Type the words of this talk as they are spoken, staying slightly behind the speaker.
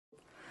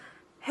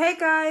Hey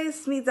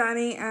guys, me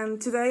Danny, and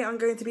today I'm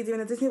going to be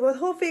doing a Disney World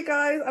haul for you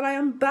guys, and I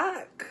am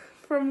back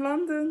from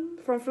London,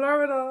 from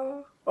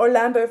Florida,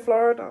 Orlando,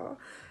 Florida.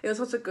 It was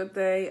such a good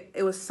day.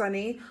 It was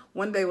sunny.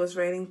 One day was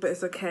raining, but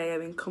it's okay. I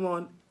mean, come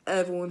on,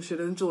 everyone should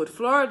have enjoyed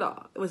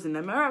Florida. It was in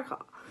America.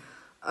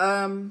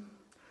 I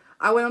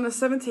went on the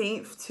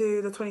 17th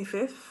to the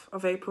 25th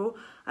of April,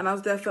 and I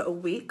was there for a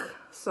week.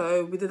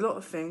 So we did a lot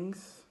of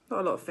things, not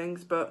a lot of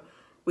things, but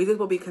we did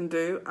what we can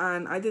do,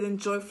 and I did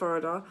enjoy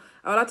Florida.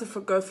 I would like to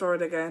go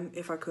Florida again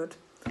if I could.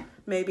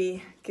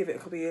 Maybe give it a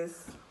couple of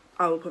years.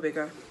 I will probably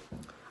go.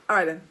 All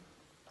right then.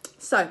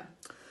 So,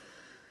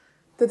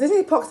 the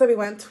Disney parks that we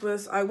went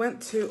was, I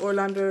went to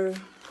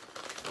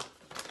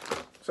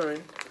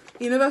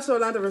Universal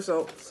Orlando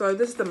Resort. So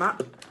this is the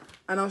map,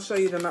 and I'll show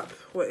you the map,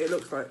 what it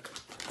looks like.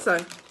 So,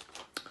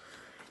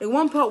 in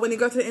one part, when you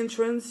go to the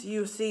entrance,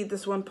 you see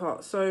this one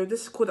part. So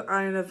this is called the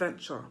Island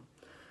Adventure.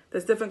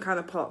 There's different kind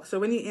of parks. So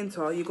when you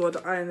enter, you go to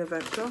the Island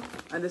Adventure,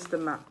 and this is the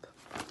map.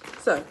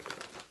 So,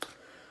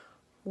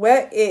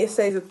 where it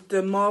says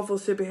the Marvel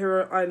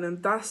Superhero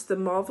Island, that's the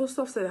Marvel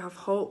stuff. So they have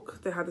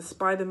Hulk, they had the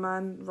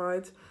Spider-Man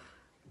ride.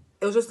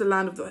 It was just the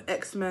land of the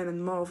X-Men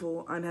and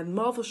Marvel, and had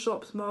Marvel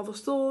shops, Marvel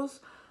stores.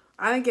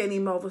 I didn't get any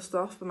Marvel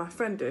stuff, but my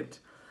friend did.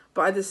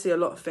 But I did see a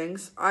lot of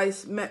things. I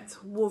met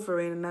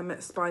Wolverine and I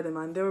met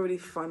Spider-Man. They were really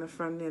fun and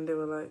friendly, and they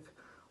were like,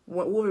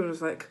 Wolverine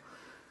was like,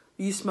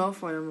 "You smell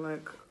fine." I'm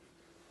like,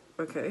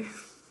 okay,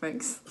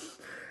 thanks.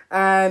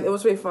 And it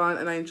was really fun,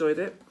 and I enjoyed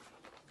it.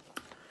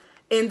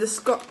 There's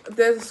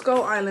a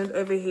Skull Island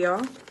over here.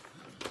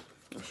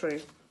 I'll show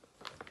you.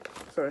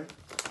 Sorry.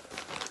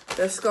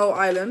 There's Skull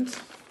Island.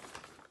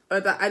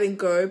 That I didn't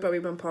go, but we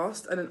went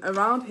past. And then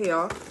around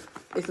here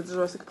is the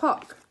Jurassic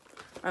Park.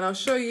 And I'll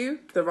show you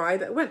the ride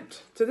that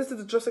went. So this is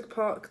the Jurassic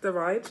Park, the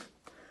ride.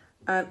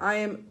 And I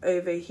am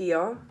over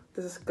here.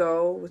 There's a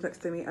girl was next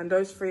to me. And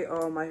those three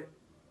are my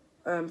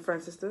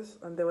friend sisters.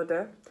 And they were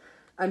there.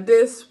 And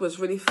this was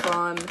really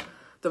fun.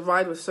 The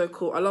ride was so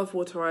cool. I love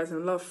water rides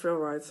and I love thrill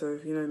rides, so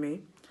you know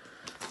me.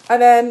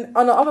 And then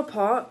on the other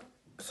part,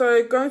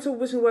 so going to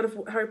Wizarding World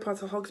of Harry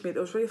Potter Hogsmeade, it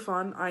was really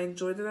fun. I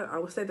enjoyed it. I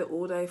would stay there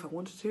all day if I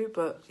wanted to,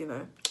 but you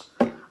know,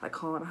 I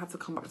can't. I have to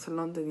come back to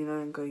London, you know,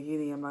 and go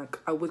uni. I'm like,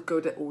 I would go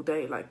there all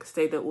day, like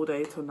stay there all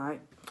day till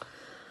night.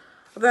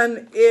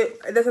 Then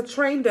there's a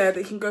train there that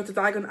you can go to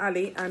Diagon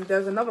Alley, and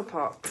there's another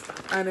part.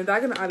 And in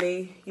Diagon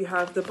Alley, you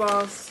have the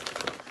bus.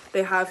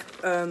 They have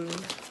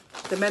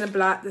the Men in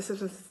Black, the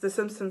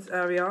Simpsons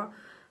area.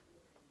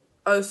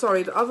 Oh,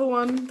 sorry, the other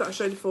one that I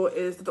showed you before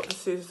is the Dr.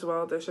 Seuss as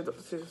well. They showed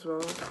Dr. Seuss as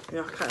well.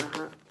 Yeah, Cat in a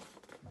Hat.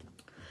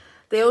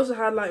 They also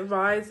had like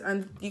rides,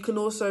 and you can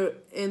also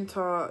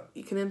enter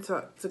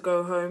to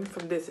go home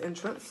from this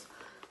entrance.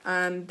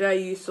 And there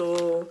you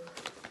saw,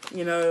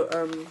 you know,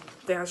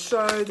 they had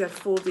shows, they had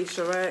 4D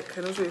Shrek,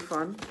 and it was really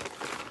fun.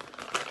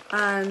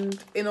 And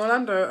in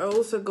Orlando, I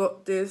also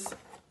got this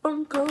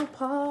Funko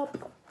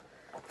Pop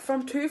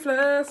from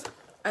Toothless.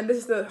 And this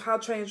is the How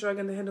to Train Your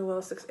Dragon, the Hidden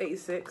World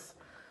 686.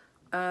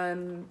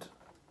 And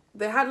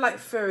they had like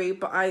furry,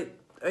 but I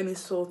only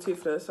saw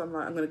Toothless. So I'm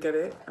like, I'm going to get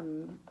it.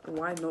 And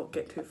why not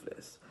get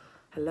Toothless?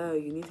 Hello,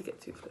 you need to get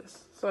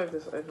Toothless. Sorry if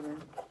this is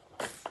opening.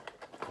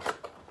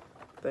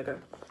 There you go.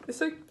 It's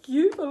so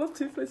cute. I love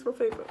Toothless, my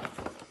favourite.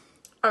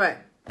 Alright.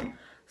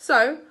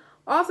 So,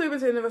 after we went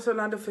to Universal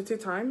Orlando for 2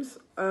 times,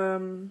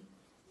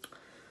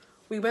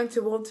 we went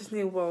to Walt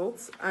Disney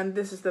World. And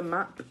this is the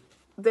map.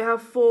 They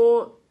have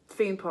 4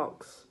 theme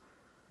parks.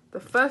 The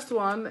first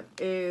one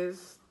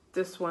is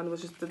this one,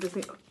 which is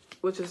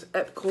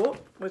Epcot,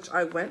 which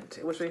I went.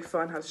 It was really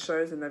fun, has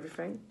shows and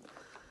everything.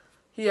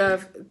 You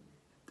have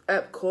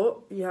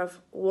Epcot, you have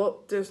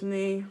Walt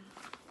Disney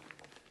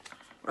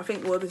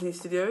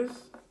Studios.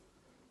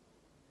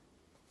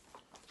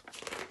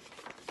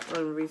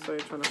 I'm really sorry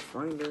trying to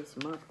find this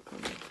map.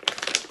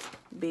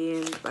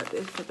 Being like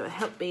this, not gonna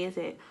help me, is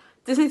it?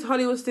 Disney's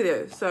Hollywood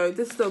Studios. So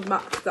this is the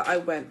map that I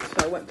went.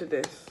 So I went to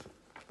this.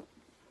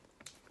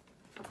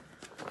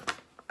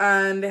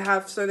 And they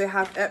have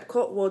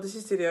Epcot, Walt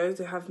Disney Studios,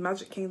 they have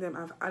Magic Kingdom,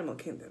 and Animal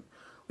Kingdom.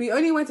 We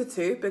only went to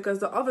 2 because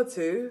the other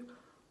 2,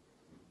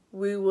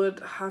 we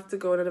would have to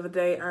go another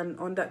day. And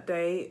on that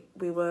day,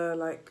 we were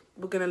like,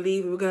 we were going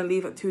to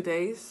leave at 2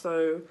 days.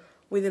 So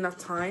we didn't have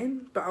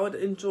time. But I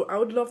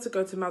would love to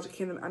go to Magic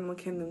Kingdom, Animal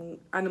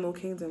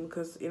Kingdom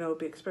because, you know, it would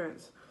be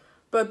experience.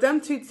 But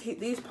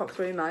these parks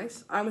were really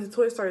nice. I went to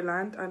Toy Story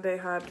Land and they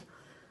had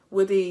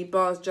Woody,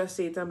 Buzz,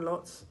 Jessie, them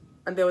lots.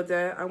 And they were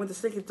there. I went to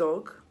Slinky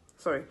Dog.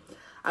 Sorry,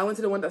 I went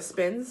to the one that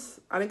spins.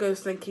 I didn't go to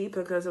Slinky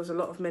because there was a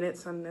lot of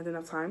minutes and I didn't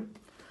have time.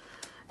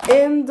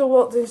 In the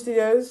Walt Disney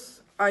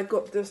Studios, I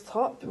got this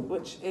top,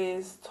 which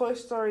is Toy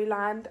Story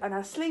Land, and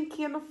has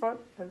Slinky on the front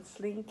and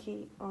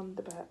Slinky on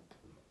the back.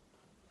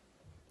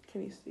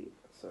 Can you see?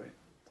 Sorry.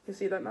 Can you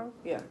see that now?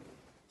 Yeah.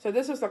 So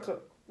this was like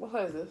what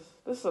size is this?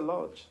 This is a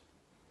large.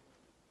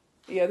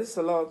 Yeah, this is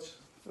a large,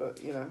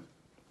 but you know.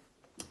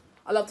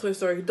 I love Toy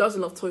Story. Who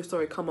doesn't love Toy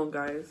Story? Come on,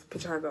 guys.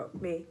 Put your hand up.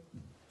 Me.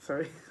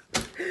 Sorry.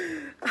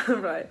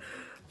 Right.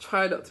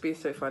 Try not to be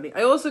so funny.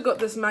 I also got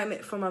this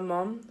magnet for my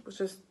mom,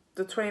 which is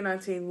the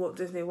 2019 Walt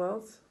Disney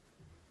World.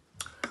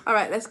 All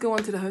right, let's go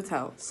on to the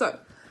hotel. So,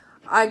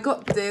 I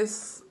got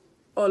this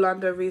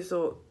Orlando,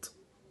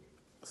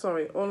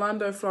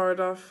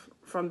 Florida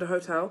from the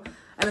hotel.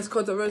 And it's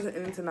called the Rosen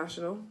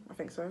International. I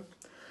think so.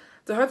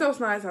 The hotel was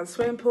nice. It had a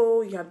swimming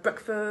pool. You had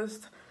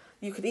breakfast.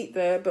 You could eat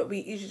there. But we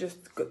usually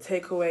just got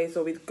takeaways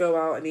or we'd go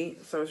out and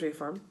eat. So it was really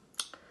fun.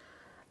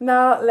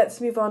 Now, let's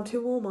move on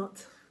to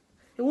Walmart.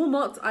 In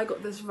Walmart, I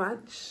got this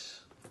ranch,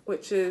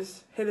 which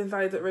is Hidden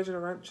Valley, the original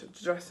ranch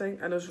dressing.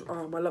 And it was,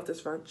 I love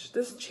this ranch.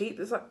 This is cheap.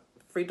 It's like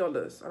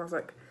 $3. And I was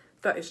like,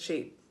 that is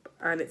cheap.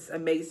 And it's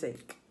amazing.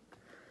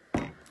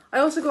 I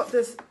also got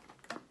this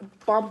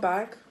bomb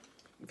bag,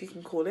 if you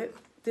can call it.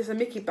 This is a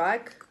Mickey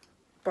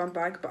bomb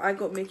bag. But I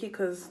got Mickey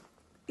because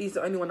he's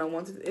the only one I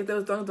wanted. If there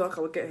was Donald Duck,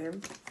 I would get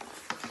him.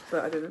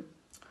 But I didn't.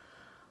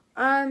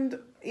 And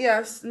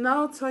yes,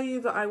 now I'll tell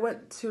you that I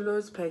went to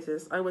loads of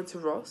places. I went to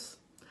Ross.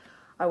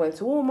 I went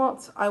to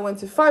Walmart. I went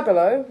to Five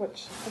Below,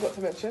 which I forgot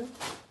to mention.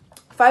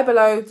 Five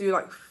Below do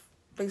like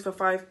things for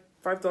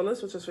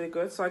 $5, which was really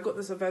good. So I got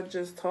this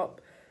Avengers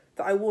top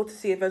that I wore to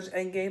see Avengers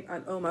Endgame.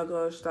 And oh my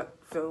gosh, that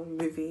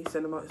movie,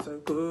 cinema is so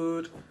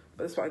good.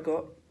 But that's what I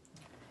got.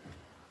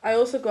 I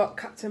also got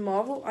Captain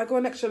Marvel. I got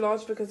an extra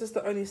large because this is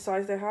the only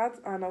size they had.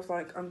 And I was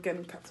like, I'm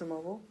getting Captain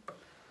Marvel.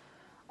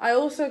 I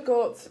also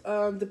got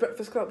The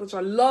Breakfast Club, which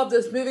I love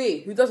this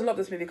movie. Who doesn't love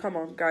this movie? Come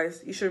on,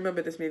 guys. You should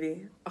remember this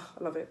movie. Oh,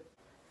 I love it.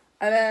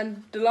 And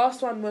then the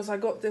last one was I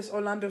got this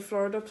Orlando,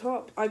 Florida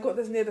top. I got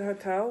this near the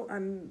hotel.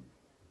 And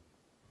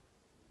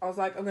I was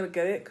like, I'm going to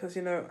get it because,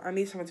 you know, I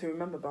need something to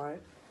remember by.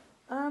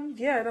 And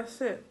yeah, that's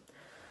it.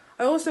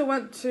 I also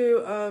went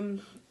to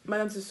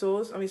Madame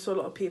Tussauds and we saw a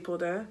lot of people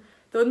there.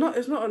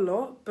 It's not a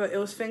lot, but it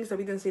was things that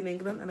we didn't see in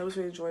England and it was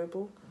really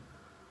enjoyable.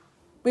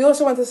 We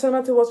also went to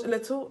cinema to watch a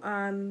little,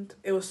 and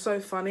it was so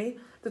funny.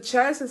 The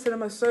chairs in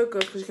cinema are so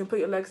good because you can put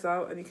your legs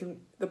out and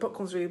the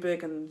popcorn's really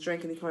big and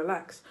drink and you can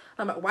relax.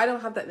 And I'm like, why don't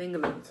I have that in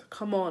England?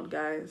 Come on,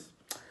 guys.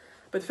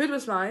 But the food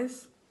was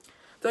nice.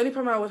 The only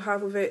problem I would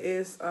have with it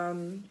is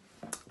to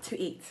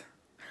eat.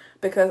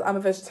 Because I'm a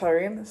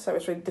vegetarian, so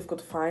it's really difficult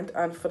to find.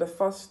 And for the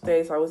first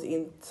days, I was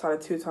eating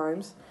salad 2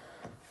 times.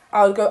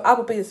 I would go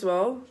Applebee's as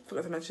well.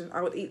 Forgot to mention.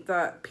 I would eat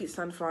that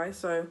pizza and fries.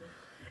 So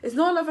it's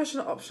not a lot of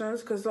vegetarian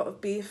options because a lot of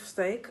beef,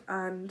 steak,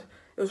 and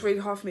it was really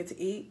hard for me to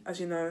eat. As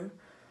you know,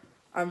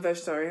 I'm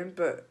vegetarian,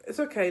 but it's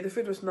okay. The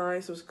food was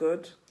nice. It was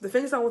good. The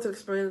things I wanted to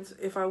experience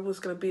if I was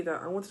going to be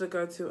there, I wanted to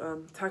go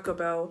to Taco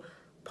Bell,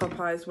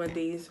 Popeyes,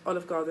 Wendy's,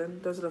 Olive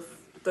Garden. Those are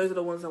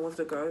the ones I wanted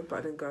to go, but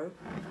I didn't go.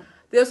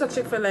 They also had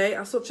Chick-fil-A.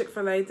 I saw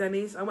Chick-fil-A,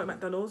 Denny's. I went to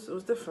McDonald's. It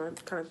was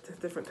different, kind of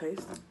different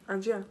taste.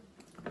 And yeah.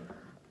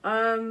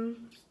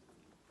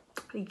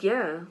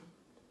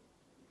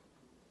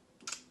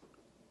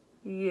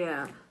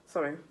 Yeah.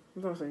 Sorry.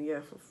 I'm not saying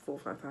yeah for 4 or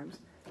 5 times.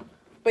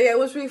 But yeah, it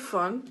was really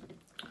fun.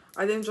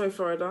 I did enjoy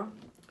Florida.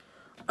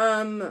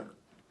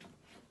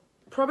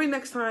 Probably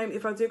next time,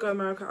 if I do go to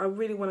America, I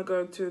really want to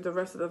go to the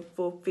rest of the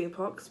 4 theme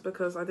parks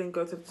because I didn't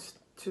go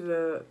to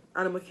the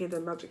Animal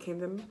Kingdom, Magic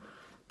Kingdom.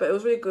 But it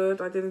was really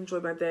good. I did enjoy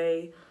my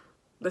day.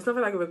 There's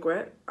nothing I can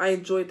regret. I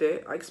enjoyed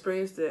it. I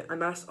experienced it.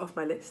 And that's off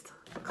my list.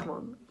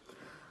 Come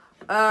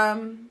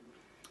on.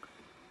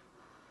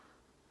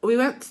 We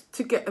went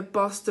to get a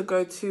bus to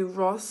go to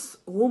Ross.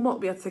 Walmart,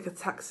 we had to take a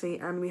taxi.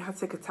 And we had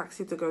to take a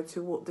taxi to go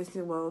to Walt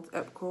Disney World,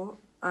 Epcot.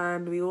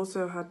 And we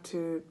also had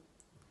to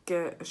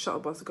get a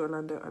shuttle bus to go to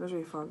Orlando. And it was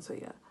really fun. So,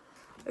 yeah.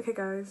 Okay,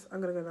 guys. I'm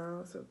going to go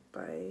now. So,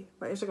 bye.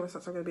 My Instagram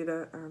is going to be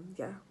there. And,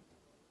 yeah.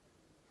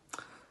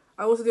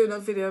 I also do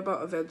another video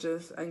about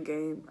Avengers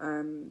Endgame,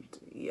 and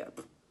yeah,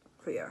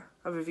 so yeah,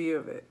 a review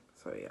of it.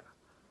 So yeah,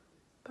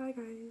 bye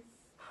guys.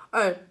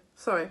 Oh,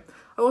 sorry.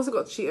 I also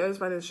got Cheetos,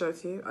 but I didn't show it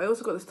to you. I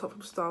also got this top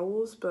from Star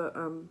Wars, but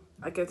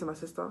I gave it to my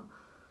sister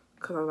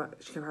because I was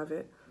like, she can have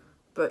it.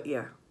 But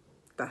yeah,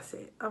 that's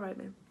it. All right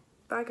then,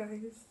 bye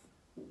guys.